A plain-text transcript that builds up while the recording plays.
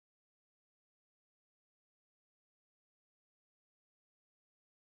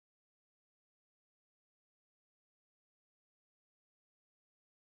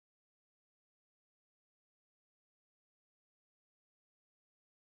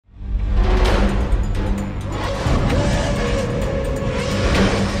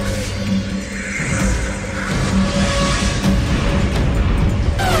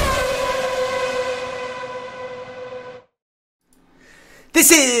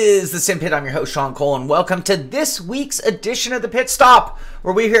This is the Simpit. I'm your host, Sean Cole, and welcome to this week's edition of the Pit Stop,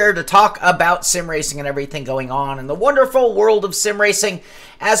 where we're here to talk about sim racing and everything going on in the wonderful world of sim racing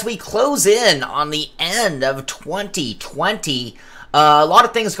as we close in on the end of 2020. A lot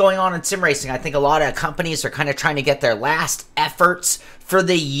of things going on in sim racing. I think a lot of companies are kind of trying to get their last efforts for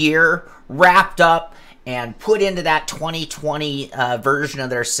the year wrapped up and put into that 2020 version of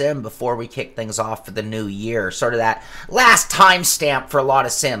their sim before we kick things off for the new year. Sort of that last timestamp for a lot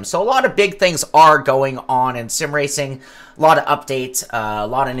of sims. So a lot of big things are going on in sim racing. A lot of updates, a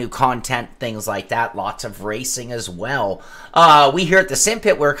lot of new content, things like that. Lots of racing as well. We here at the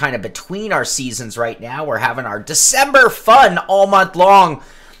Simpit, we're kind of between our seasons right now. We're having our December fun all month long.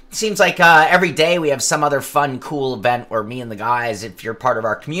 Seems like every day we have some other fun, cool event where me and the guys, if you're part of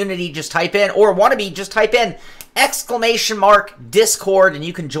our community, just type in, or want to be, just type in !Discord, and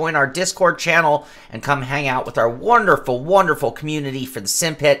you can join our Discord channel and come hang out with our wonderful, wonderful community for the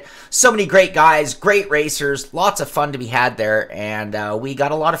Simpit. So many great guys, great racers, lots of fun to be had there, and we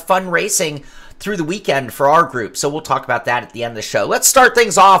got a lot of fun racing through the weekend for our group, so we'll talk about that at the end of the show. Let's start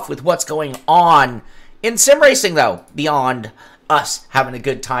things off with what's going on in sim racing, though, beyond us having a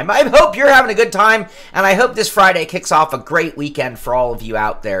good time. I hope you're having a good time, and I hope this Friday kicks off a great weekend for all of you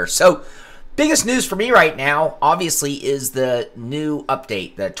out there. So, biggest news for me right now, obviously, is the new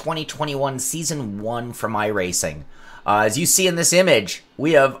update, the 2021 Season 1 from iRacing. As you see in this image,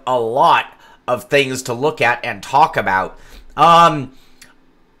 we have a lot of things to look at and talk about.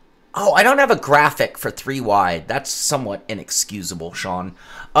 Oh, I don't have a graphic for 3 wide. That's somewhat inexcusable, Sean.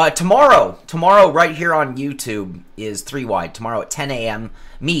 Tomorrow right here on YouTube is 3 wide. Tomorrow at 10 a.m.,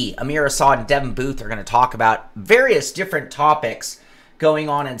 me, Amir Assad, and Devin Booth are going to talk about various different topics going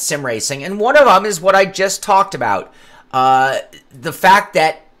on in sim racing. And one of them is what I just talked about. The fact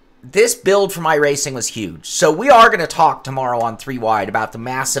that this build from iRacing was huge. So we are going to talk tomorrow on 3 wide about the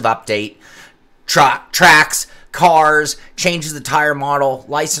massive update, tracks, cars, changes the tire model,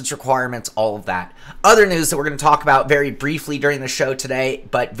 license requirements, all of that. Other news that we're going to talk about very briefly during the show today,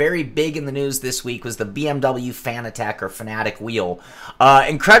 but very big in the news this week, was the BMW Fanatec or Fanatic wheel.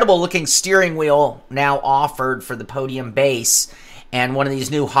 Incredible looking steering wheel now offered for the podium base, and one of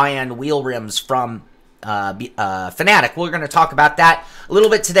these new high-end wheel rims from Fanatic. We're going to talk about that a little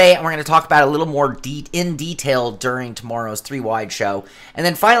bit today, and we're going to talk about it a little more in detail during tomorrow's 3 wide show. And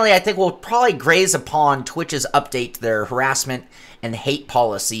then finally, I think we'll probably graze upon Twitch's update to their harassment and hate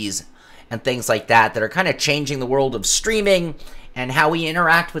policies and things like that that are kind of changing the world of streaming and how we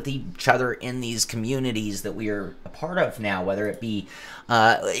interact with each other in these communities that we are a part of now, whether it be,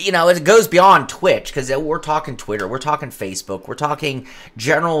 you know, it goes beyond Twitch, because we're talking Twitter, we're talking Facebook, we're talking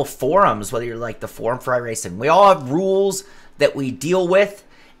general forums, whether you're like the forum for iRacing. We all have rules that we deal with,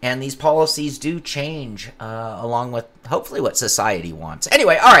 and these policies do change along with, hopefully, what society wants.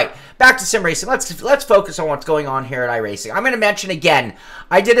 Anyway, all right, back to sim racing. Let's focus on what's going on here at iRacing. I'm going to mention again,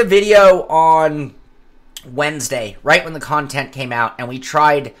 I did a video on Wednesday, right when the content came out, and we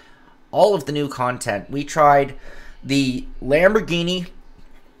tried all of the new content. We tried the Lamborghini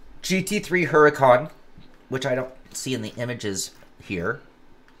GT3 Huracan, which I don't see in the images here.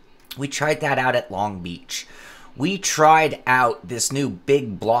 We tried that out at Long Beach. We tried out this new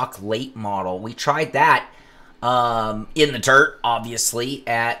big block late model. We tried that in the dirt, obviously,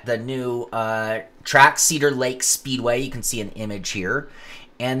 at the new track Cedar Lake Speedway. You can see an image here.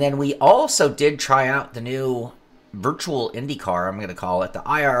 And then we also did try out the new virtual IndyCar, I'm going to call it, the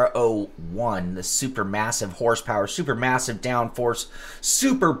IR01, the super massive horsepower, super massive downforce,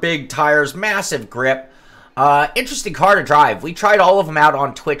 super big tires, massive grip. Interesting car to drive. We tried all of them out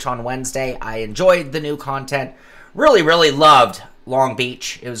on Twitch on Wednesday. I enjoyed the new content. Really, really loved Long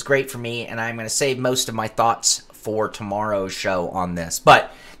Beach. It was great for me, and I'm going to save most of my thoughts for tomorrow's show on this.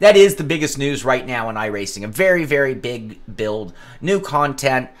 But that is the biggest news right now in iRacing. A very, very big build, new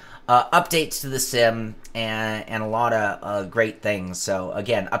content, updates to the sim, and a lot of great things. So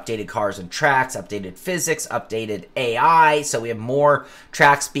again, updated cars and tracks, updated physics, updated AI. So we have more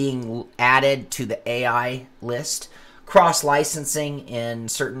tracks being added to the AI list. Cross-licensing in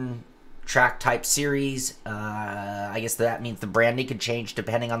certain track type series. I guess that means the branding could change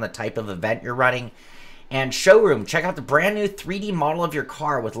depending on the type of event you're running. And showroom, check out the brand new 3D model of your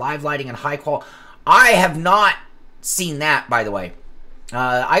car with live lighting and high quality. I have not seen that, by the way.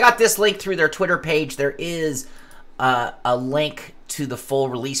 I got this link through their Twitter page. There is a link to the full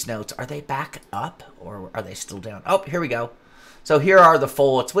release notes. Are they back up, or are they still down? Oh, here we go. So here are the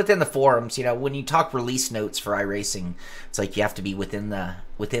full. It's within the forums. You know, when you talk release notes for iRacing, it's like you have to be within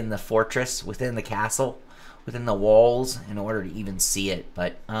the fortress, within the castle, within the walls in order to even see it.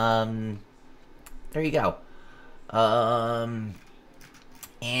 But there you go.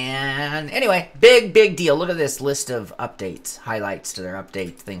 And anyway, big deal. Look at this list of updates, highlights to their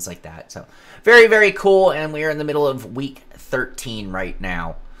updates, things like that. So very cool. And we're in the middle of week 13 right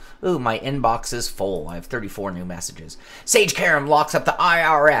now. Ooh, my inbox is full. I have 34 new messages. Sage Karam locks up the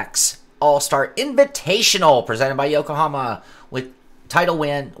IRX All-Star Invitational presented by Yokohama with title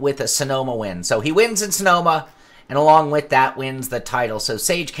win with a Sonoma win. So he wins in Sonoma, and along with that wins the title. So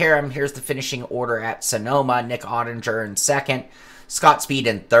Sage Karam, here's the finishing order at Sonoma. Nick Ottinger in second. Scott Speed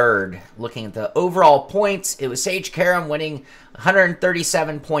in third. Looking at the overall points, it was Sage Karam winning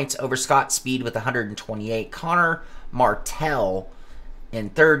 137 points over Scott Speed with 128. Connor Martell in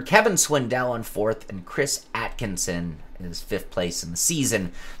third. Kevin Swindell in fourth. And Chris Atkinson is fifth place in the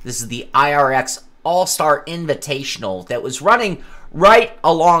season. This is the IRX All-Star Invitational that was running right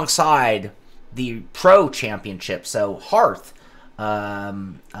alongside the Pro Championship. So Hearth,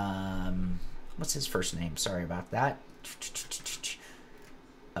 what's his first name? Sorry about that.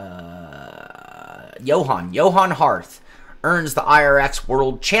 Johan Hearth earns the IRX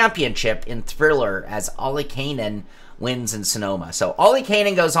World Championship in Thriller as Ollie Kanan wins in Sonoma. So Ollie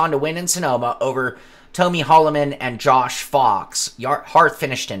Kanan goes on to win in Sonoma over Tommy Holloman and Josh Fox. Hearth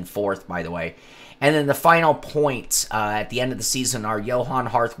finished in fourth, by the way. And then the final points at the end of the season are Johan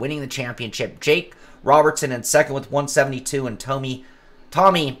Hearth winning the championship, Jake Robertson in second with 172, and Tommy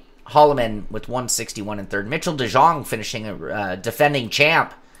Holloman with 161 in third. Mitchell DeJong finishing defending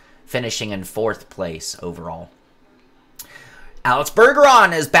champ, finishing in fourth place overall. Alex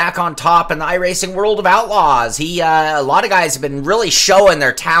Bergeron is back on top in the iRacing World of Outlaws. A lot of guys have been really showing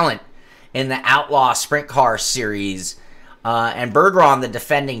their talent in the Outlaw Sprint Car Series. And Bergeron, the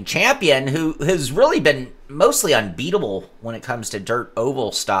defending champion, who has really been mostly unbeatable when it comes to dirt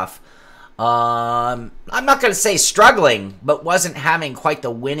oval stuff. I'm not going to say struggling, but wasn't having quite the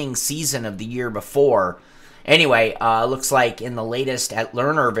winning season of the year before. Anyway, looks like in the latest at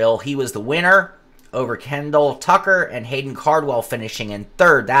Lernerville, he was the winner over Kendall Tucker and Hayden Cardwell finishing in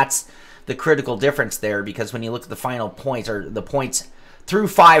third. That's the critical difference there, because when you look at the final points, or the points through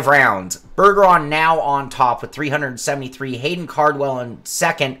 5 rounds, Bergeron now on top with 373, Hayden Cardwell in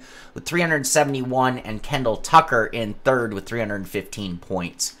second with 371, and Kendall Tucker in third with 315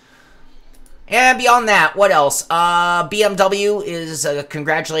 points. And beyond that, what else? BMW is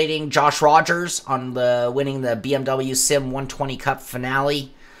congratulating Josh Rogers on winning the BMW Sim 120 Cup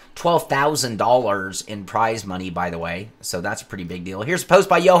finale. $12,000 in prize money, by the way. So that's a pretty big deal. Here's a post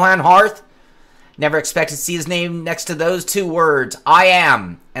by Johan Hearth. Never expected to see his name next to those 2 words. I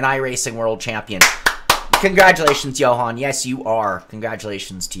am an iRacing World Champion. Congratulations, Johan. Yes, you are.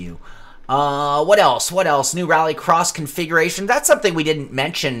 Congratulations to you. What else? What else? New Rallycross configuration. That's something we didn't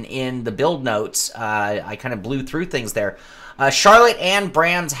mention in the build notes. I kind of blew through things there. Charlotte and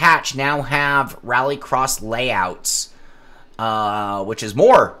Brands Hatch now have Rallycross layouts, which is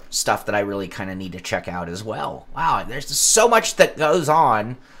more stuff that I really kind of need to check out as well. Wow, there's so much that goes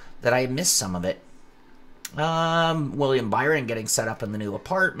on that I missed some of it. William Byron getting set up in the new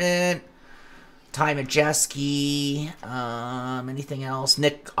apartment. Ty Majeski. Anything else?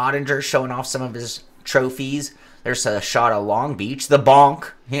 Nick Ottinger showing off some of his trophies. There's a shot of Long Beach. The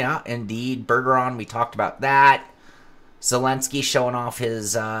Bonk. Yeah, indeed. Bergeron, we talked about that. Zelensky showing off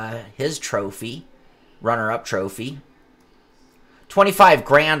his trophy. Runner-up trophy. 25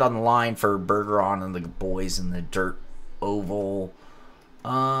 grand on the line for Bergeron and the boys in the dirt oval.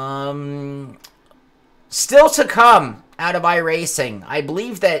 Still to come out of iRacing. I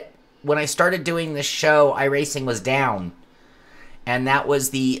believe that when I started doing this show, iRacing was down. And that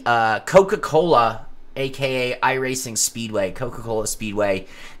was the Coca-Cola, a.k.a. iRacing Speedway, Coca-Cola Speedway.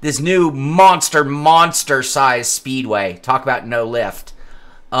 This new monster-size speedway. Talk about no lift.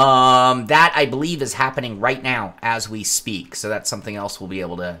 That, I believe, is happening right now as we speak. So that's something else we'll be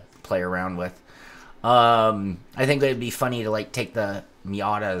able to play around with. I think it would be funny to, like, take the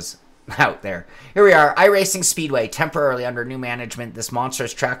Miatas out there. Here we are, iRacing Speedway, temporarily under new management. This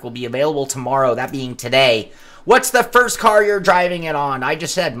monstrous track will be available tomorrow, that being today. What's the first car you're driving it on? I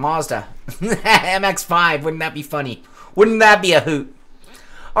just said Mazda. MX-5, wouldn't that be funny? Wouldn't that be a hoot?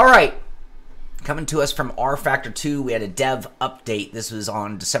 All right, coming to us from R-Factor 2, we had a dev update. This was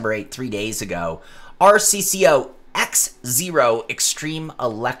on December 8th, 3 days ago. RCCO X0 Extreme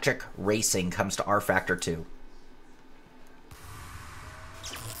Electric Racing comes to R-Factor 2.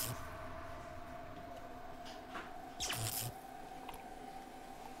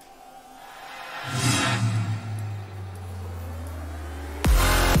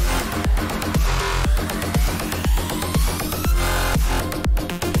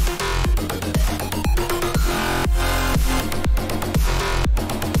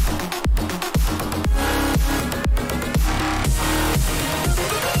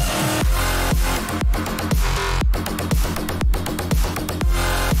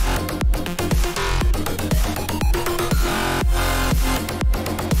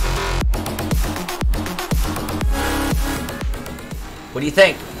 you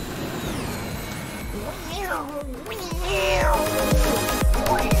think?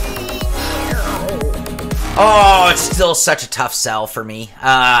 Oh, it's still such a tough sell for me.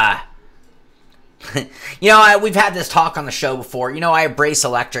 You know, we've had this talk on the show before. You know, I have Brace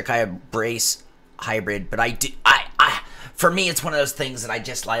Electric, I have Brace Hybrid, but for me, it's one of those things that I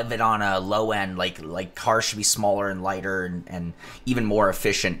just love it on a low end. Like cars should be smaller and lighter and even more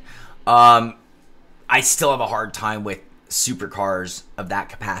efficient. I still have a hard time with supercars of that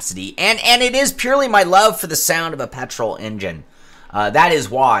capacity, and it is purely my love for the sound of a petrol engine. That is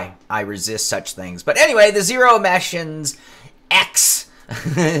why I resist such things. But anyway, the Zero Emissions X,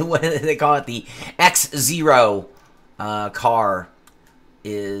 what do they call it? The X0 car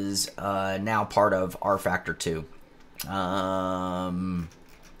is now part of R Factor 2.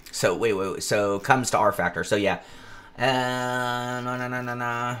 So wait. So comes to R Factor. So yeah.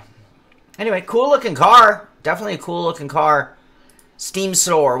 No. Anyway, cool looking car. Definitely a cool looking car. Steam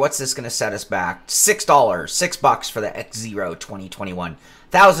store. What's this going to set us back? $6. $6 for the X0 2021.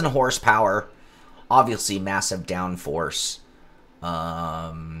 1,000 horsepower. Obviously massive downforce.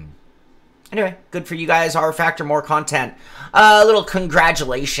 Anyway, good for you guys. R Factor, more content. A little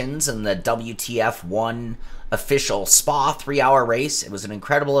congratulations in the WTF1 official Spa 3-hour race. It was an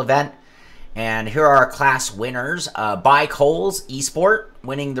incredible event. And here are our class winners. Bike Holes Esport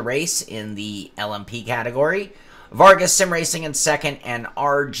winning the race in the LMP category. Vargas Sim Racing in second, and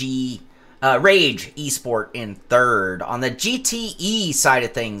Rage Esport in third. On the GTE side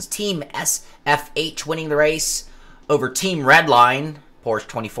of things, Team SFH winning the race over Team Redline, Porsche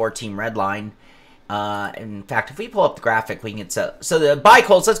 24 Team Redline. In fact, if we pull up the graphic, we can get so the Bike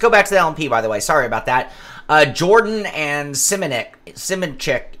Holes. Let's go back to the LMP, by the way. Sorry about that. Jordan and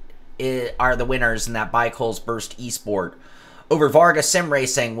Simonchik are the winners in that Bike Holes Burst Esport over Vargas Sim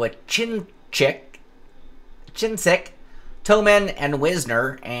Racing with Chinsik, Toman, and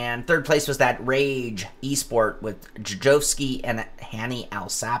Wisner. And third place was that Rage Esport with Jajovsky and Hani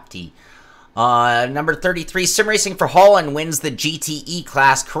Al-Sapti. Number 33, Sim Racing for Holland wins the GTE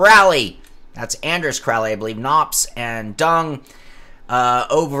class. Corrali, that's Anders Corrali, I believe. Knops and Dung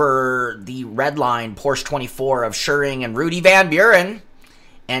over the Redline Porsche 24 of Schuring and Rudy Van Buren.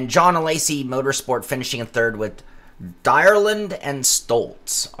 And John Alesi Motorsport finishing in third with Dyerland and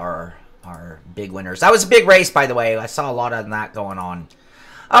Stoltz are big winners. That was a big race, by the way. I saw a lot of that going on.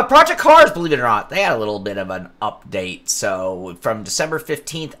 Project Cars, believe it or not, they had a little bit of an update. So from December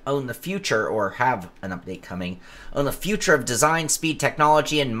 15th, Own the Future, or have an update coming, Own the Future of design, speed,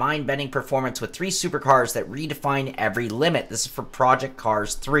 technology, and mind-bending performance with 3 supercars that redefine every limit. This is for Project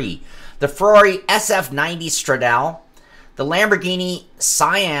Cars 3. The Ferrari SF90 Stradale, the Lamborghini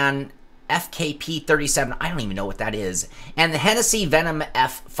Cyan FKP37, I don't even know what that is, and the Hennessy Venom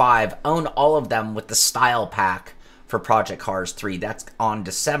F5. Own all of them with the style pack for Project Cars 3. That's on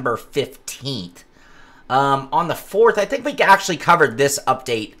December 15th. On the 4th, I think we actually covered this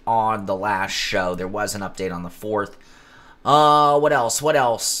update on the last show. There was an update on the 4th. What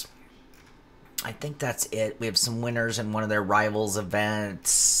else? I think that's it. We have some winners in one of their rivals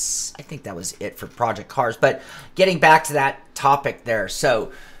events. I think that was it for Project Cars. But getting back to that topic there.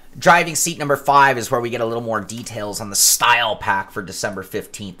 So driving seat number 5 is where we get a little more details on the style pack for December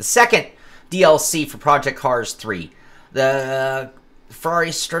 15th. The second DLC for Project Cars 3. The Ferrari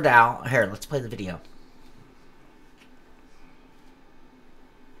Stradale. Here, let's play the video.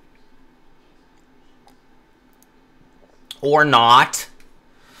 Or not.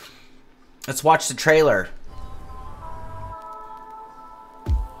 Let's watch the trailer.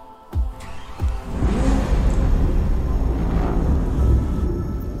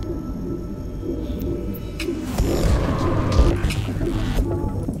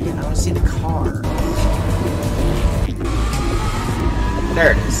 I want to see the car.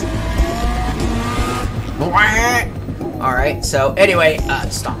 There it is. Alright, so anyway,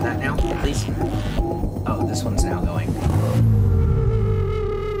 stop that now, please. Oh, this one's now going.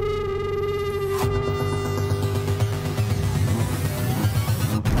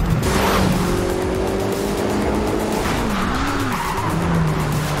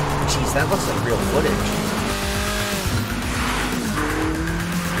 Jeez, that looks like real footage.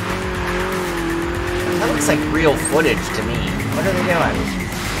 That looks like real footage to me. What are they doing?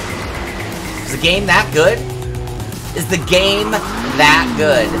 Is the game that good? Is the game that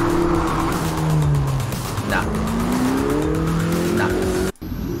good? No.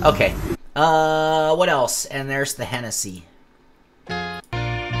 Okay. What else? And there's the Hennessy. I'm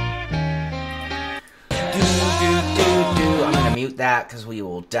gonna mute that because we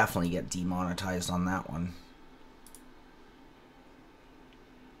will definitely get demonetized on that one.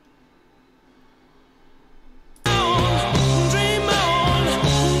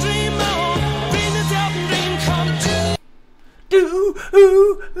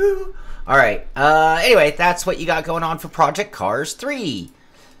 All right. Anyway, that's what you got going on for Project Cars 3.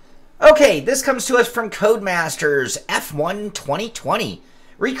 Okay, this comes to us from Codemasters F1 2020.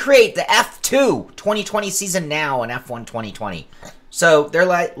 Recreate the F2 2020 season now in F1 2020. So their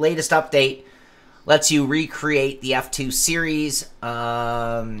latest update lets you recreate the F2 series.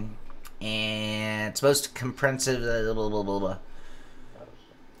 And it's most comprehensive.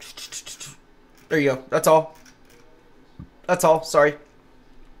 There you go. That's all. That's all. Sorry.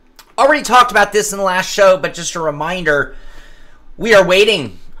 Already talked about this in the last show, but just a reminder, we are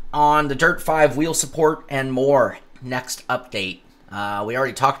waiting on the Dirt 5 wheel support and more next update. We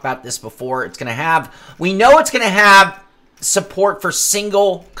already talked about this before. It's going to have, we know it's going to have support for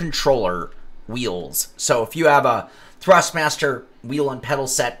single controller wheels. So if you have a Thrustmaster wheel and pedal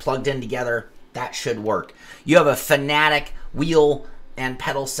set plugged in together, that should work. You have a Fanatic wheel and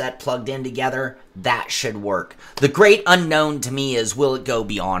pedal set plugged in together, that should work. The great unknown to me is, will it go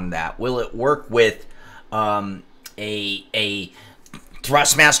beyond that? Will it work with a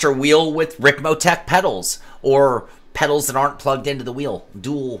Thrustmaster wheel with Ricmotech pedals, or pedals that aren't plugged into the wheel,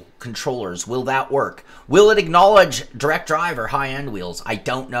 dual controllers? Will that work? Will it acknowledge direct drive or high-end wheels? I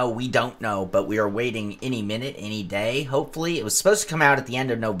don't know. We don't know, but we are waiting any minute, any day, hopefully. It was supposed to come out at the end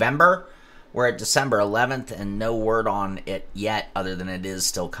of November. We're at December 11th, and no word on it yet, other than it is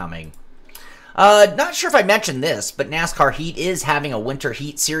still coming. Not sure if I mentioned this, but NASCAR Heat is having a Winter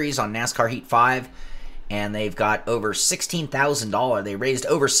Heat series on NASCAR Heat 5, and they've got over $16,000. They raised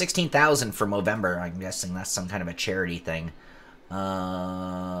over $16,000 for Movember. I'm guessing that's some kind of a charity thing.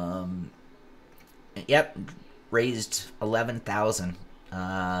 Yep, raised $11,000.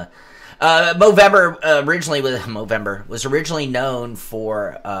 Movember was originally known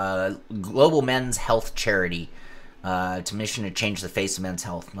for global men's health charity, to mission to change the face of men's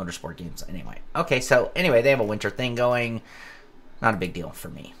health motorsport games. Anyway, okay, so anyway, they have a winter thing going. Not a big deal for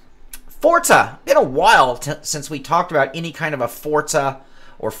me. Forza, been a while since we talked about any kind of a Forza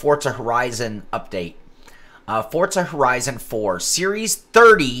or Forza Horizon update. Forza Horizon 4 Series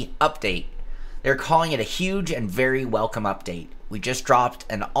 30 update. They're calling it a huge and very welcome update. We just dropped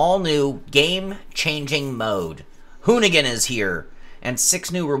an all-new game-changing mode. Hoonigan is here, and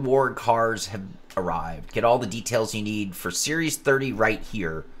 6 new reward cars have arrived. Get all the details you need for Series 30 right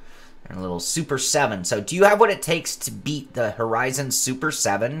here. And a little Super 7. So do you have what it takes to beat the Horizon Super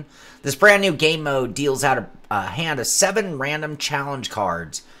 7? This brand new game mode deals out a hand of 7 random challenge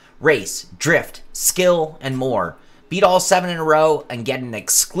cards. Race, drift, skill, and more. Beat all 7 in a row and get an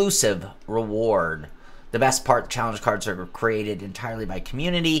exclusive reward. The best part, the challenge cards are created entirely by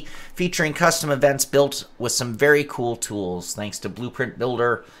community, featuring custom events built with some very cool tools. Thanks to Blueprint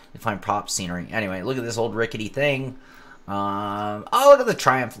Builder, you find prop scenery. Anyway, look at this old rickety thing. Oh, look at the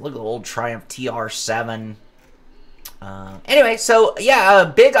Triumph. Look at the old Triumph TR7. Anyway, so yeah, a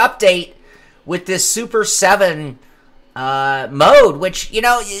big update with this Super 7 mode, which, you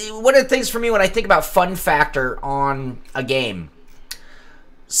know, one of the things for me when I think about fun factor on a game,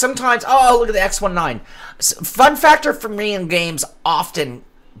 sometimes, oh, look at the X19. Fun factor for me in games often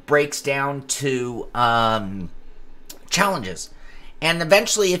breaks down to challenges. And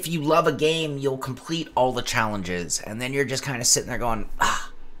eventually, if you love a game, you'll complete all the challenges. And then you're just kind of sitting there going,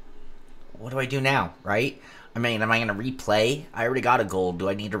 what do I do now, right? I mean, am I going to replay? I already got a goal. Do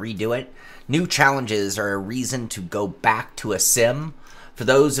I need to redo it? New challenges are a reason to go back to a sim. For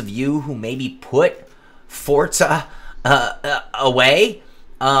those of you who maybe put Forza away,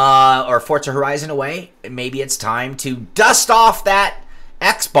 or Forza Horizon away, maybe it's time to dust off that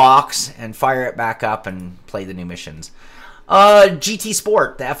Xbox and fire it back up and play the new missions. GT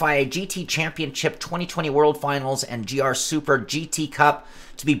Sport, the FIA GT Championship 2020 World Finals and GR Super GT Cup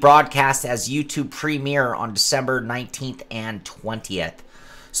to be broadcast as YouTube premiere on December 19th and 20th.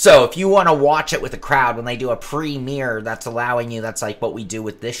 So if you want to watch it with a crowd, when they do a premiere, that's allowing you, that's like what we do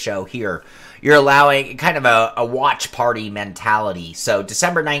with this show here. You're allowing kind of a watch party mentality. So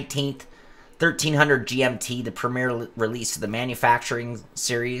December 19th, 1300 GMT, the premiere release of the Manufacturer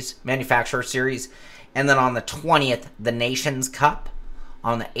Series. And then on the 20th, the Nations Cup.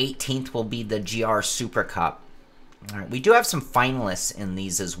 On the 18th will be the GR Super Cup. All right, we do have some finalists in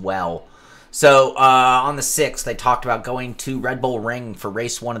these as well. So on the 6th, they talked about going to Red Bull Ring for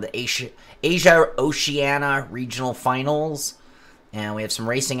race 1 of the Asia-Oceania Regional Finals. And we have some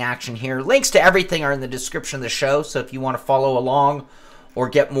racing action here. Links to everything are in the description of the show. So if you want to follow along or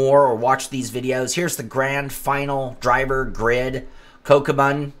get more or watch these videos, here's the grand final driver grid.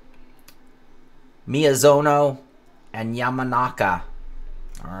 Kokubun, Miyazono, and Yamanaka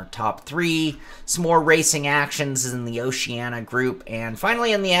are our top 3. Some more racing actions in the Oceania group. And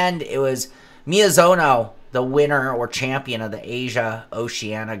finally, in the end, it was Miyazono the winner or champion of the Asia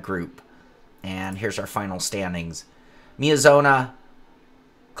Oceania group. And here's our final standings. Miyazona,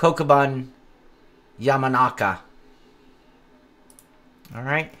 Kokubun, Yamanaka. All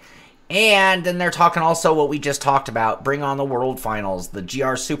right. And then they're talking also what we just talked about. Bring on the World Finals. The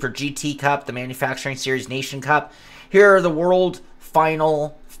GR Super GT Cup, the Manufacturing Series Nation Cup. Here are the World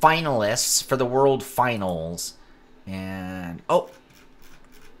finalists for the World Finals. And, oh,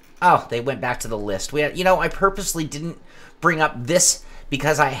 they went back to the list. We had, you know, I purposely didn't bring up this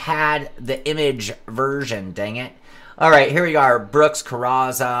because I had the image version, dang it. All right, here we are. Brooks,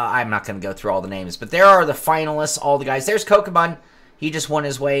 Karaza. I'm not going to go through all the names, but there are the finalists, all the guys. There's Kokubun. He just won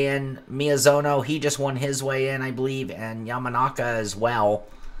his way in. Miyazono, he just won his way in, I believe, and Yamanaka as well.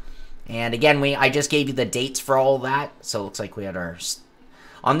 And again, I just gave you the dates for all that. So it looks like we had our...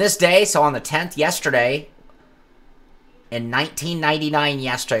 On this day, so on the 10th, yesterday, in 1999,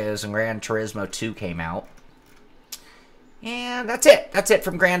 yesterday, it was when Gran Turismo 2 came out. And that's it. That's it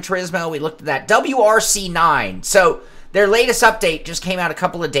from Gran Turismo. We looked at that. WRC9. So their latest update just came out a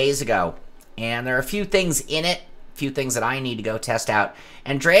couple of days ago. And there are a few things in it. Few things that I need to go test out.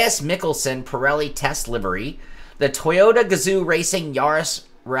 Andreas Mikkelsen Pirelli test livery, the Toyota Gazoo Racing Yaris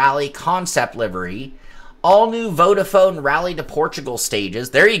Rally concept livery, all new Vodafone Rally to Portugal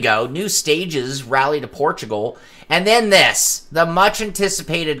stages. There you go, new stages Rally to Portugal, and then this, the much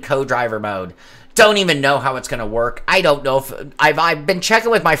anticipated co-driver mode. Don't even know how it's going to work. I don't know if I've been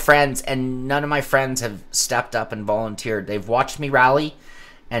checking with my friends, and none of my friends have stepped up and volunteered. They've watched me rally.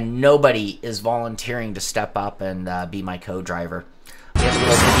 And nobody is volunteering to step up and be my co-driver. We have a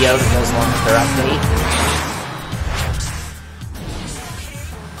little video that goes along with their update.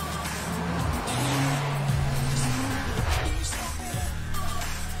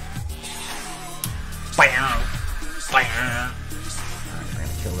 Alright, we're going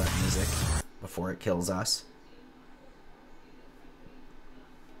to kill that music before it kills us.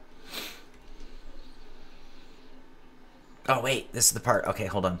 Oh, wait, this is the part. Okay,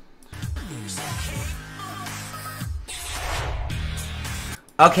 hold on.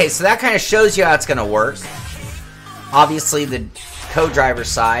 Okay, so that kind of shows you how it's going to work. Obviously, the co-driver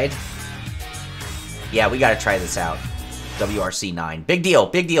side. Yeah, we got to try this out. WRC9. Big deal,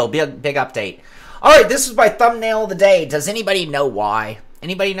 big deal, big update. All right, this is my thumbnail of the day. Does anybody know why?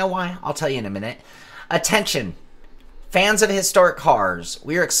 Anybody know why? I'll tell you in a minute. Attention. Fans of historic cars,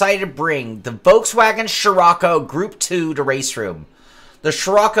 we are excited to bring the Volkswagen Scirocco Group 2 to Race Room. The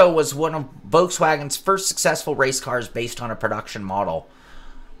Scirocco was one of Volkswagen's first successful race cars based on a production model.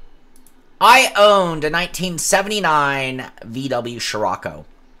 I owned a 1979 VW Scirocco,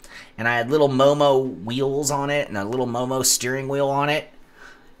 and I had little Momo wheels on it and a little Momo steering wheel on it.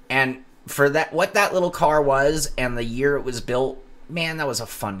 And for that, what that little car was and the year it was built, man, that was a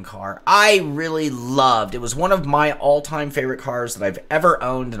fun car. I really loved. It was one of my all-time favorite cars that I've ever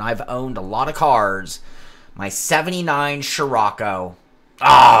owned, and I've owned a lot of cars. My 79 Scirocco.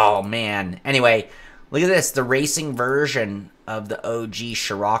 Oh, man. Anyway, look at this. The racing version of the OG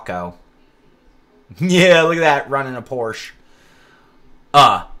Scirocco. Yeah, look at that. Running a Porsche.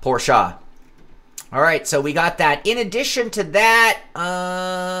 Porsche. All right, so we got that. In addition to that,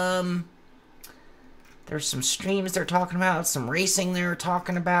 there's some streams they're talking about, some racing they're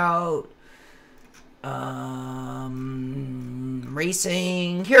talking about.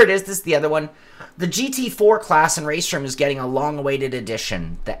 Racing. Here it is. This is the other one. The GT4 class in Race Room is getting a long-awaited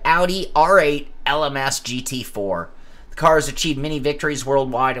addition. The Audi R8 LMS GT4. The car has achieved many victories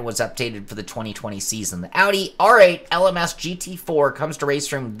worldwide and was updated for the 2020 season. The Audi R8 LMS GT4 comes to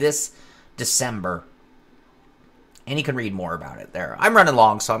Race Room this December. And you can read more about it there. I'm running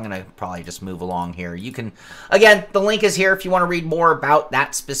long, so I'm going to probably just move along here. You can, again, the link is here if you want to read more about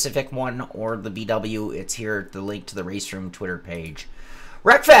that specific one or the VW. It's here, the link to the Race Room Twitter page.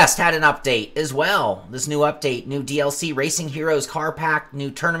 Wreckfest had an update as well. This new update, new DLC, Racing Heroes Car Pack, new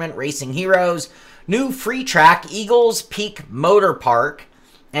tournament, Racing Heroes, new free track, Eagles Peak Motor Park,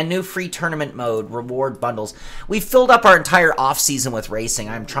 and new free tournament mode, reward bundles. We filled up our entire off-season with racing.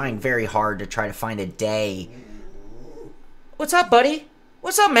 I'm trying very hard to try to find a day. What's up, buddy?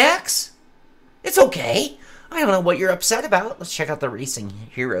 What's up, Max? It's okay. I don't know what you're upset about. Let's check out the Racing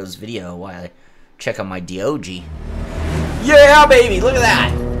Heroes video while I check on my DOG. Yeah, baby! Look at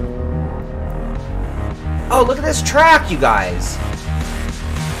that! Oh, look at this track, you guys!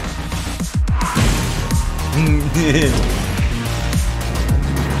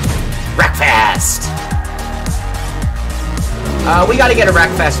 Wreckfest! We gotta get a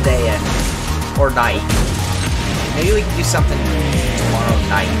Wreckfest day in. Or night. Maybe we can do something tomorrow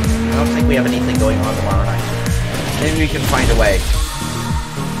night. I don't think we have anything going on tomorrow night. Maybe we can find a way.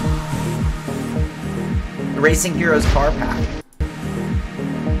 Racing Heroes car pack.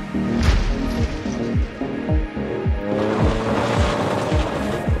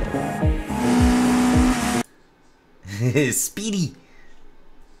 Speedy.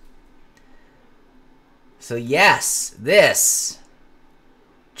 So yes, this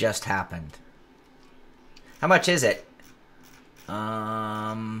just happened. How much is it?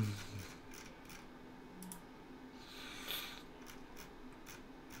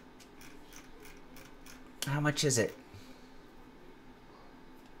 How much is it?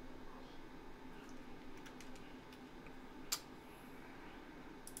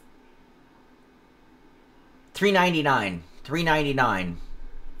 $3.99. $3.99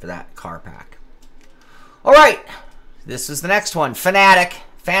 for that car pack. All right, this is the next one. Fanatec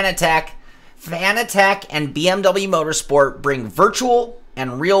and BMW Motorsport bring virtual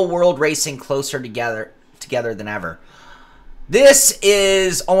and real-world racing closer together than ever. This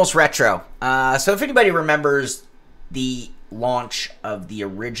is almost retro. So if anybody remembers the launch of the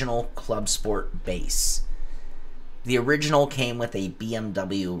original Club Sport base, the original came with a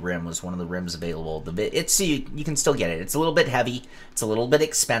BMW rim, was one of the rims available. You can still get it. It's a little bit heavy. It's a little bit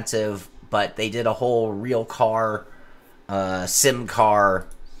expensive, but they did a whole real car, sim car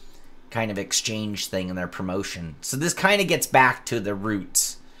kind of exchange thing in their promotion. So this kind of gets back to the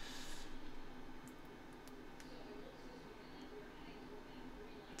roots.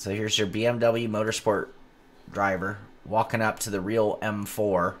 So here's your BMW Motorsport driver walking up to the real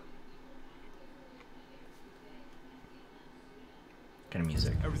M4. Kind of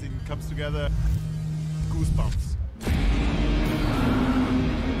music. Everything comes together. Goosebumps.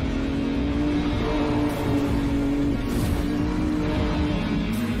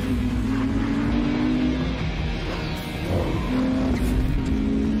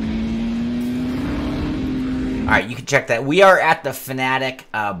 All right, you can check that. We are at the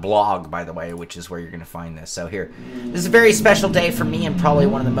Fanatec blog, by the way, which is where you're going to find this. So here, this is a very special day for me and probably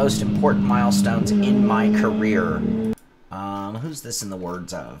one of the most important milestones in my career. Who's this in the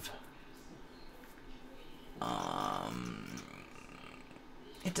words of?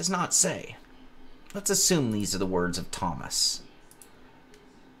 It does not say. Let's assume these are the words of Thomas.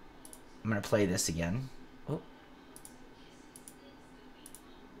 I'm going to play this again. Oh.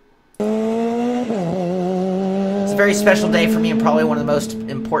 It's a very special day for me and probably one of the most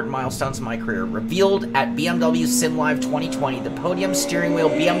important milestones in my career. Revealed at BMW Sim Live 2020, the podium steering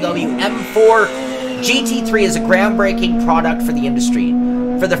wheel BMW M4 GT3 is a groundbreaking product for the industry.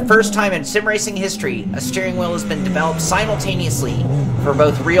 For the first time in sim racing history, a steering wheel has been developed simultaneously for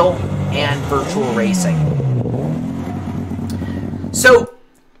both real and virtual racing. So,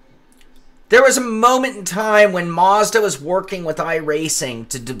 there was a moment in time when Mazda was working with iRacing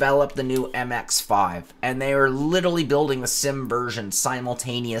to develop the new MX-5, and they were literally building the sim version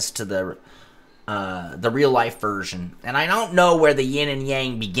simultaneous to the real-life version. And I don't know where the yin and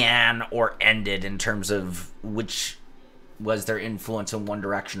yang began or ended in terms of which was their influence in one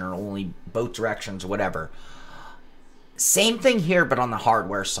direction or only both directions or whatever. Same thing here, but on the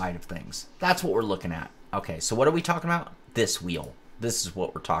hardware side of things. That's what we're looking at. Okay, so what are we talking about? This wheel. This is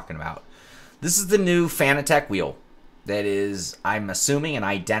what we're talking about. This is the new Fanatec wheel that is, I'm assuming, an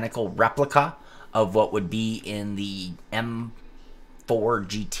identical replica of what would be in the M4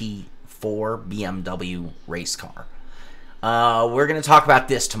 GT4 BMW race car. We're going to talk about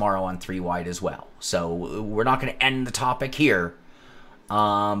this tomorrow on 3 Wide as well. So we're not going to end the topic here.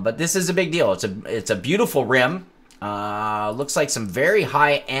 But this is a big deal. It's a beautiful rim. Looks like some very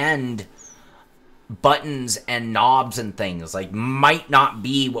high-end buttons and knobs and things. Like, might not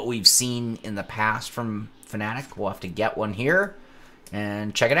be what we've seen in the past from Fanatec. We'll have to get one here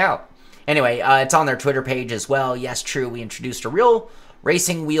and check it out. Anyway, it's on their Twitter page as well. Yes, true. We introduced a real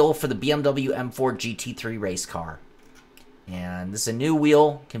racing wheel for the BMW M4 GT3 race car. And this is a new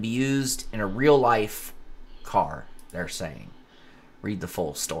wheel, can be used in a real-life car, they're saying. Read the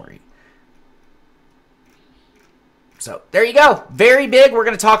full story. So, there you go. Very big. We're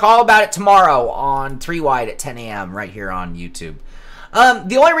going to talk all about it tomorrow on 3 Wide at 10 a.m. right here on YouTube.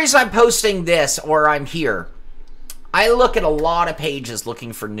 The only reason I'm posting this, or I'm here, I look at a lot of pages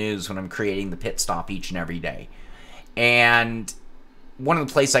looking for news when I'm creating the pit stop each and every day. And one of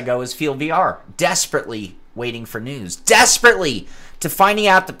the places I go is Field VR. Desperately waiting for news. Desperately to finding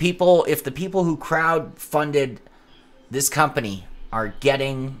out if the people who crowdfunded this company are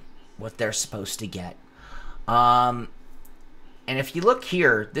getting what they're supposed to get. And if you look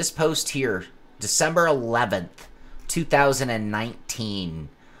here, this post here, December 11th, 2019,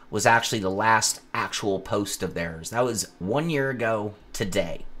 was actually the last actual post of theirs. That was 1 year ago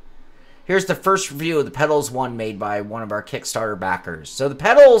today. Here's the first review of the pedals one made by one of our Kickstarter backers. So the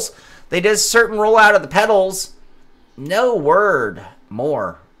pedals, they did a certain rollout of the pedals. No word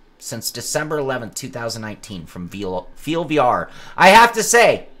more since December 11th, 2019 from Feel VR. I have to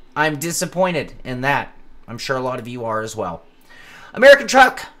say, I'm disappointed in that. I'm sure a lot of you are as well. American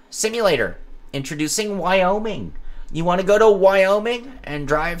Truck Simulator, introducing Wyoming. You want to go to Wyoming and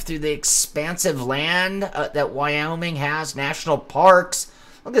drive through the expansive land that Wyoming has, national parks.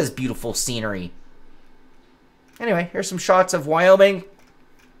 Look at this beautiful scenery. Anyway, here's some shots of Wyoming.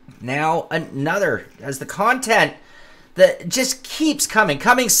 Now another, as the content that just keeps coming.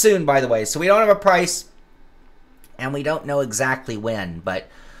 Coming soon, by the way. So we don't have a price, and we don't know exactly when, but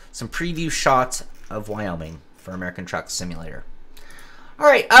some preview shots of Wyoming for American Truck Simulator. All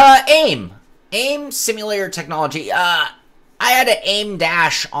right, AIM simulator technology. I had an AIM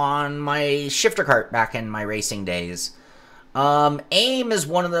dash on my shifter cart back in my racing days. AIM is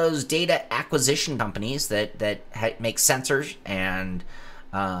one of those data acquisition companies that makes sensors and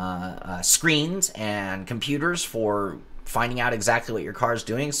screens and computers for finding out exactly what your car is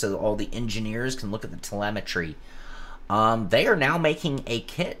doing, so all the engineers can look at the telemetry. They are now making a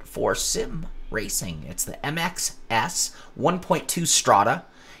kit for sim racing. It's the MXS 1.2 Strata,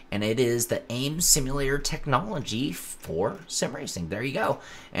 and it is the AIM simulator technology for sim racing. There you go.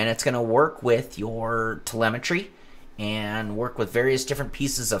 And it's going to work with your telemetry and work with various different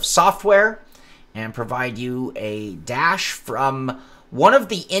pieces of software and provide you a dash from one of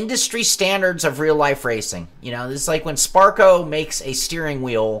the industry standards of real-life racing. You know, this is like when Sparco makes a steering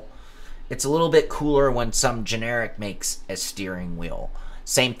wheel. It's a little bit cooler when some generic makes a steering wheel.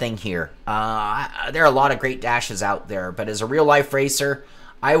 Same thing here. There are a lot of great dashes out there, but as a real-life racer,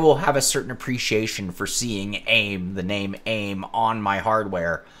 I will have a certain appreciation for seeing AIM, the name AIM, on my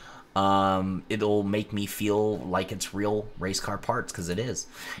hardware. It'll make me feel like it's real race car parts, because it is.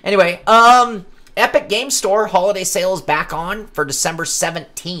 Anyway, Epic Game Store holiday sales back on for December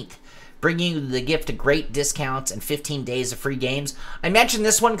 17th. Bringing you the gift of great discounts and 15 days of free games. I mentioned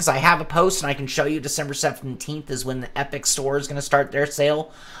this one because I have a post and I can show you December 17th is when the Epic Store is going to start their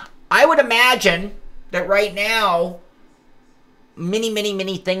sale. I would imagine that right now,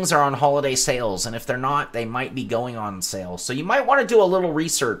 many things are on holiday sales. And if they're not, they might be going on sale. So you might want to do a little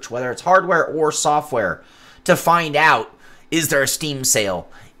research, whether it's hardware or software, to find out, is there a Steam sale?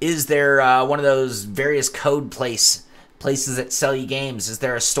 Is there one of those various code places that sell you games? Is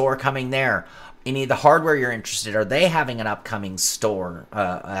there a store coming there? Any of the hardware you're interested, are they having an upcoming store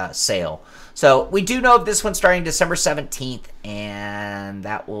sale? So we do know of this one starting December 17th, and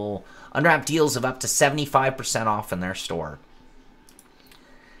that will unwrap deals of up to 75% off in their store.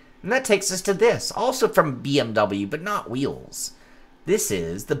 And that takes us to this, also from BMW, but not wheels. This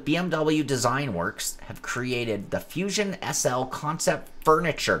is the BMW Design Works have created the Fusion SL concept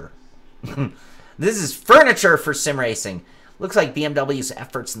furniture. This is furniture for sim racing. Looks like BMW's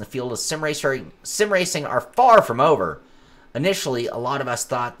efforts in the field of sim racing are far from over. Initially, a lot of us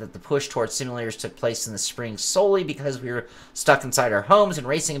thought that the push towards simulators took place in the spring solely because we were stuck inside our homes and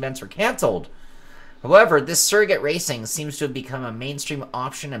racing events were canceled. However, this surrogate racing seems to have become a mainstream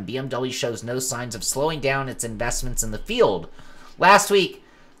option, and BMW shows no signs of slowing down its investments in the field. Last week,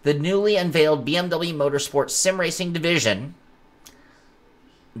 the newly unveiled BMW Motorsport Sim Racing Division,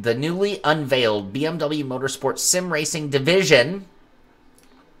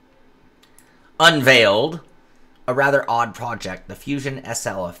 unveiled a rather odd project, the Fusion SL,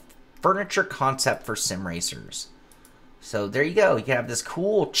 a furniture concept for sim racers. So there you go. You can have this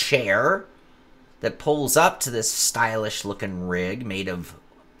cool chair that pulls up to this stylish looking rig made of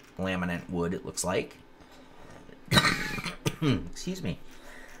laminate wood, it looks like. Excuse me.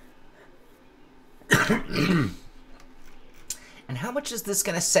 And how much is this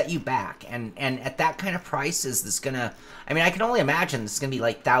going to set you back? And at that kind of price, is this going to... I mean, I can only imagine this is going to be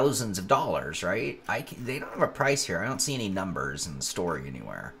like thousands of dollars, right? They don't have a price here. I don't see any numbers in the story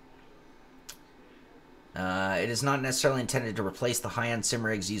anywhere. It is not necessarily intended to replace the high-end sim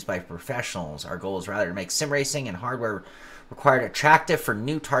rigs used by professionals. Our goal is rather to make sim racing and hardware required attractive for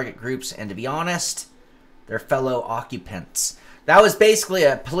new target groups and, to be honest, their fellow occupants. That was basically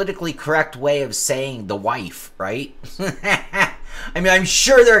a politically correct way of saying the wife, right? I mean, I'm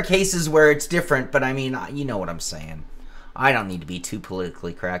sure there are cases where it's different, but I mean, you know what I'm saying. I don't need to be too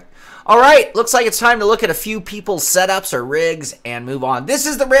politically correct. All right, looks like it's time to look at a few people's setups or rigs and move on. This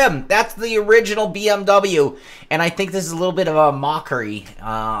is the rim. That's the original BMW, and I think this is a little bit of a mockery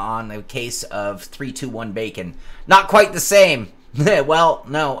on the case of 321 Bacon. Not quite the same. Well,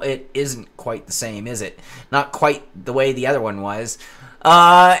 no, it isn't quite the same, is it? Not quite the way the other one was.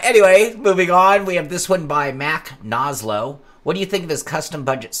 Anyway, moving on, we have this one by Mac Noslow. What do you think of his custom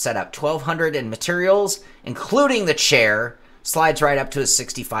budget setup? $1,200 in materials, including the chair. Slides right up to a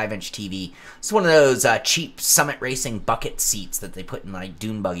 65-inch TV. It's one of those cheap Summit Racing bucket seats that they put in like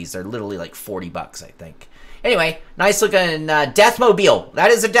dune buggies. They're literally like $40, I think. Anyway, nice looking Deathmobile.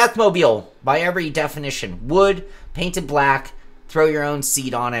 That is a Deathmobile by every definition. Wood, painted black, throw your own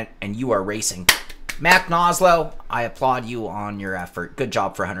seat on it, and you are racing. Mac Noslow, I applaud you on your effort. Good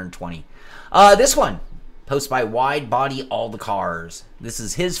job for 120. This one, posted by Wide Body All the Cars. This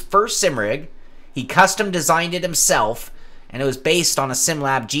is his first sim rig. He custom designed it himself, and it was based on a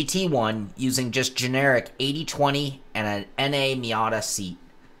SimLab GT1 using just generic 80/20 and an NA Miata seat.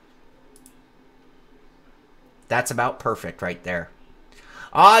 That's about perfect right there.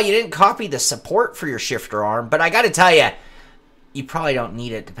 You didn't copy the support for your shifter arm, but I got to tell you, you probably don't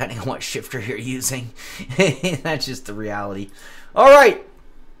need it depending on what shifter you're using. That's just the reality. All right.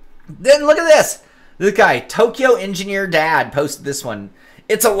 Then look at this. This guy, Tokyo Engineer Dad, posted this one.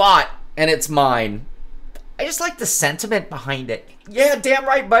 It's a lot, and it's mine. I just like the sentiment behind it. Yeah, damn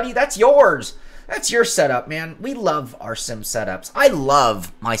right, buddy. That's yours. That's your setup, man. We love our sim setups. I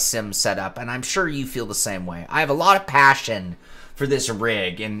love my sim setup, and I'm sure you feel the same way. I have a lot of passion for this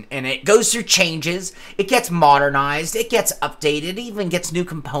rig, and it goes through changes. It gets modernized. It gets updated. It even gets new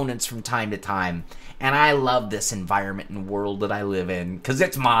components from time to time. And I love this environment and world that I live in because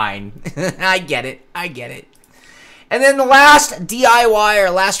it's mine. I get it. I get it. And then the last DIY or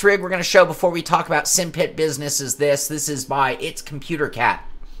last rig we're going to show before we talk about Simpit business is this. This is by It's Computer Cat.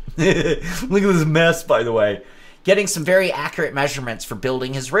 Look at this mess, by the way. Getting some very accurate measurements for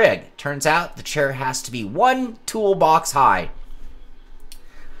building his rig. Turns out the chair has to be 1 toolbox high.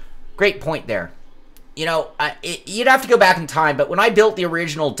 Great point there. You know, you'd have to go back in time, but when I built the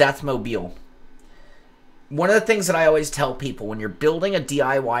original Deathmobile, one of the things that I always tell people when you're building a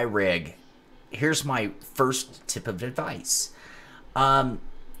DIY rig, here's my first tip of advice.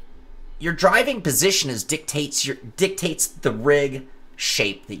 Your driving position dictates the rig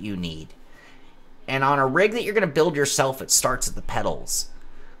shape that you need. And on a rig that you're going to build yourself, it starts at the pedals,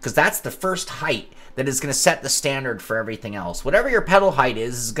 because that's the first height that is going to set the standard for everything else. Whatever your pedal height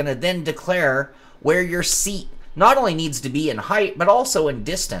is going to then declare where your seat not only needs to be in height, but also in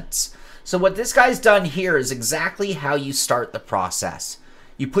distance. So what this guy's done here is exactly how you start the process.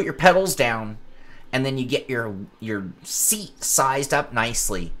 You put your pedals down, and then you get your seat sized up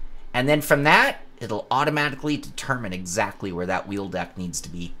nicely. And then from that, it'll automatically determine exactly where that wheel deck needs to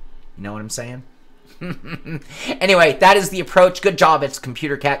be. You know what I'm saying? Anyway, that is the approach. Good job, It's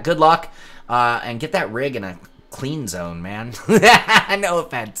Computer Cat. Good luck. And get that rig in a clean zone, man. No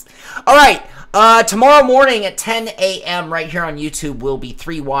offense. All right. Tomorrow morning at 10 a.m. right here on YouTube will be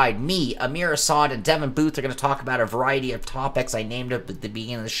 3 Wide. Me, Amir Assad, and Devin Booth are going to talk about a variety of topics. I named it at the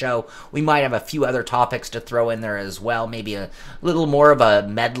beginning of the show. We might have a few other topics to throw in there as well. Maybe a little more of a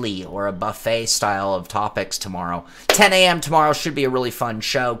medley or a buffet style of topics tomorrow. 10 a.m. tomorrow should be a really fun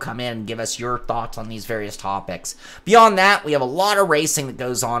show. Come in and give us your thoughts on these various topics. Beyond that, we have a lot of racing that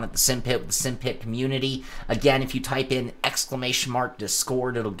goes on at the Simpit with the Simpit community. Again, if you type in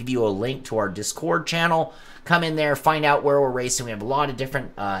 !Discord, it'll give you a link to our Discord channel. Come in there, find out where we're racing. We have a lot of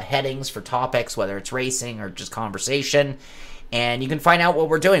different headings for topics, whether it's racing or just conversation. And you can find out what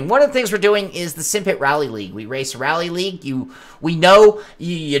we're doing. One of the things we're doing is the Simpit Rally League. We race a rally league. We know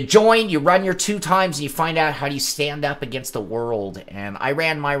you join, you run your 2 times, and you find out how do you stand up against the world. And I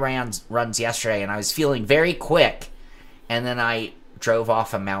ran my runs yesterday, and I was feeling very quick. And then I drove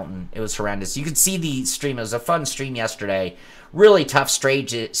off a mountain. It was horrendous. You could see the stream. It was a fun stream yesterday. Really tough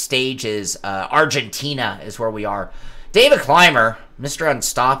stages. Argentina is where we are. David Clymer, Mr.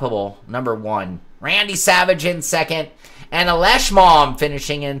 Unstoppable, #1. Randy Savage in 2nd. And Alesh Mom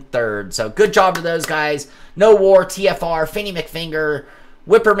finishing in 3rd. So good job to those guys. No War, TFR, Finney McFinger,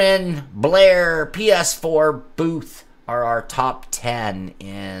 Whipperman, Blair, PS4, Booth are our top 10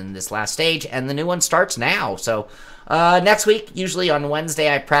 in this last stage. And the new one starts now. So next week, usually on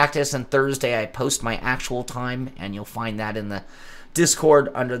Wednesday, I practice, and Thursday I post my actual time, and you'll find that in the Discord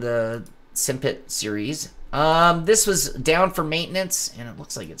under the Simpit series. This was down for maintenance, and it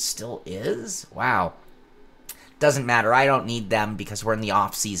looks like it still is. Wow. Doesn't matter. I don't need them because we're in the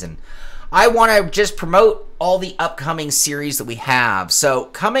off season. I want to just promote all the upcoming series that we have. So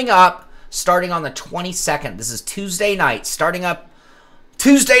coming up, starting on the 22nd, this is Tuesday night, starting up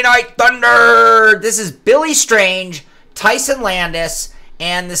Tuesday Night Thunder. This is Billy Strange, Tyson Landis,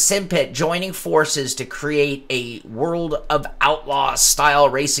 and the Simpit joining forces to create a World of Outlaws style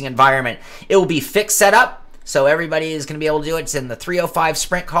racing environment. It will be fixed setup, so everybody is going to be able to do it. It's in the 305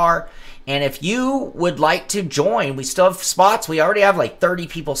 sprint car. And if you would like to join, we still have spots. We already have like 30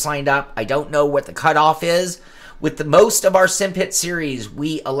 people signed up. I don't know what the cutoff is. With most of our Simpit series,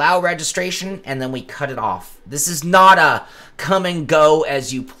 we allow registration and then we cut it off. This is not a come and go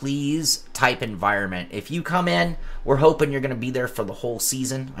as you please type environment. If you come in, we're hoping you're going to be there for the whole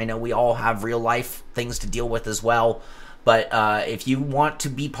season. I know we all have real life things to deal with as well. But if you want to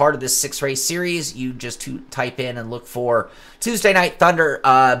be part of this 6-race series, you just type in and look for Tuesday Night Thunder.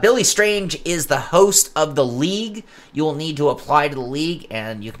 Billy Strange is the host of the league. You will need to apply to the league,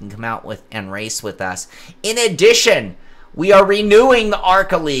 and you can come out and race with us. In addition, we are renewing the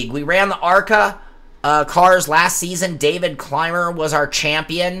ARCA League. We ran the ARCA cars last season. David Clymer was our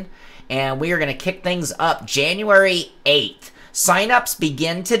champion, and we are going to kick things up January 8th. Sign-ups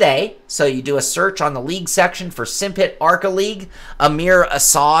begin today, so you do a search on the league section for Simpit ARCA League. Amir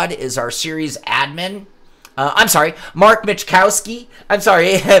Assad is our series admin. Mark Michkowski.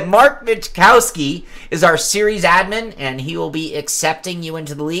 Mark Michkowski is our series admin, and he will be accepting you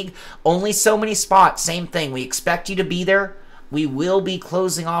into the league. Only so many spots. Same thing. We expect you to be there. We will be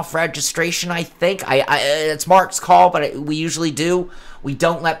closing off registration, I think. It's Mark's call, but we usually do. We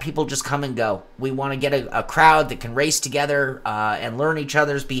don't let people just come and go. We want to get a crowd that can race together and learn each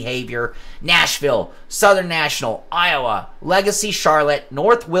other's behavior. Nashville, Southern National, Iowa, Legacy Charlotte,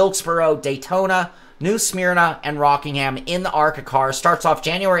 North Wilkesboro, Daytona, New Smyrna, and Rockingham in the ARCA car. Starts off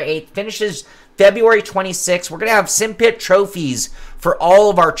January 8th, finishes February 26th. We're going to have Simpit trophies for all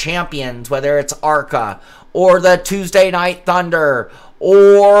of our champions, whether it's ARCA or the Tuesday Night Thunder,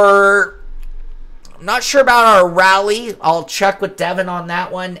 or I'm not sure about our rally. I'll check with Devin on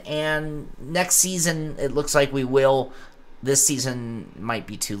that one. And next season, it looks like we will. This season might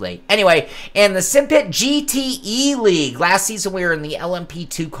be too late. Anyway, and the Simpit GTE League. Last season, we were in the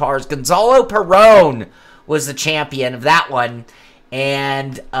LMP2 cars. Gonzalo Perón was the champion of that one.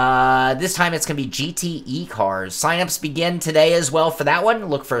 And this time it's going to be GTE cars. Signups begin today as well for that one.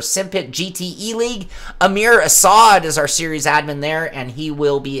 Look for Simpit GTE League. Amir Assad is our series admin there, and he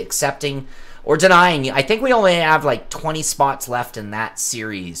will be accepting or denying you. I think we only have like 20 spots left in that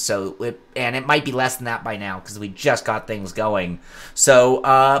series. And it might be less than that by now because we just got things going. So,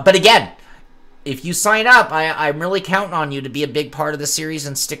 but again, if you sign up, I'm really counting on you to be a big part of the series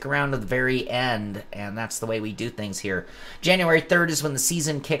and stick around to the very end, and that's the way we do things here. January 3rd is when the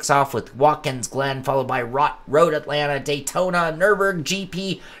season kicks off with Watkins Glen, followed by Road Atlanta, Daytona, Nürburgring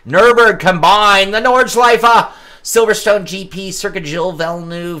GP, Nürburgring Combined, the Nordschleife, Silverstone GP, Circuit Gilles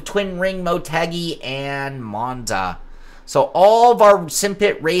Villeneuve, Twin Ring Motegi, and Monza. So all of our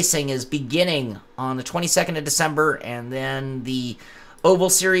Simpit racing is beginning on the 22nd of December, and then the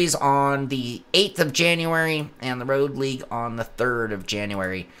Oval Series on the 8th of January, and the Road League on the 3rd of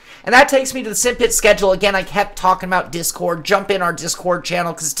January. And that takes me to the Simpit schedule. Again, I kept talking about Discord. Jump in our Discord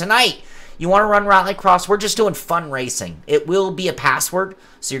channel, because tonight, you want to run Rallycross, we're just doing fun racing. It will be a password,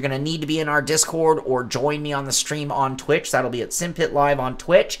 so you're going to need to be in our Discord or join me on the stream on Twitch. That'll be at Simpit Live on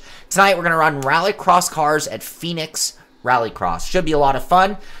Twitch. Tonight, we're going to run Rallycross cars at Phoenix Rallycross. Should be a lot of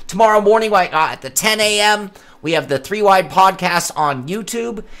fun. Tomorrow morning, at the 10 a.m., we have the 3-Wide podcast on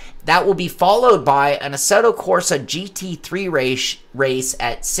YouTube. That will be followed by an Assetto Corsa GT3 race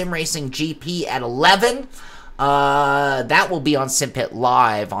at Sim Racing GP at 11. That will be on Simpit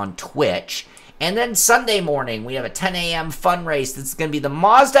Live on Twitch. And then Sunday morning, we have a 10 a.m. fun race. This is going to be the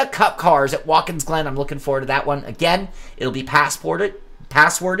Mazda Cup Cars at Watkins Glen. I'm looking forward to that one. Again, it'll be passworded.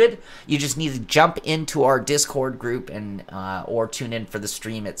 You just need to jump into our Discord group and or tune in for the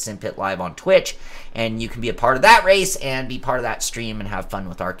stream at Simpit Live on Twitch, and you can be a part of that race and be part of that stream and have fun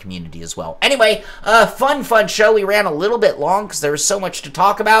with our community as well. Anyway, fun show. We ran a little bit long because there was so much to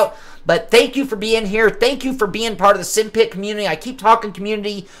talk about, but thank you for being here. Thank you for being part of the Simpit community. I keep talking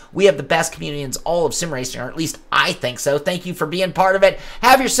community. We have the best community in all of sim racing, or at least I think so. Thank you for being part of it.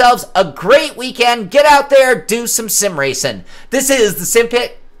 Have yourselves a great weekend. Get out there, do some sim racing. This is the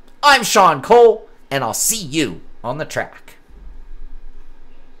Simpit. I'm Sean Cole, and I'll see you on the track.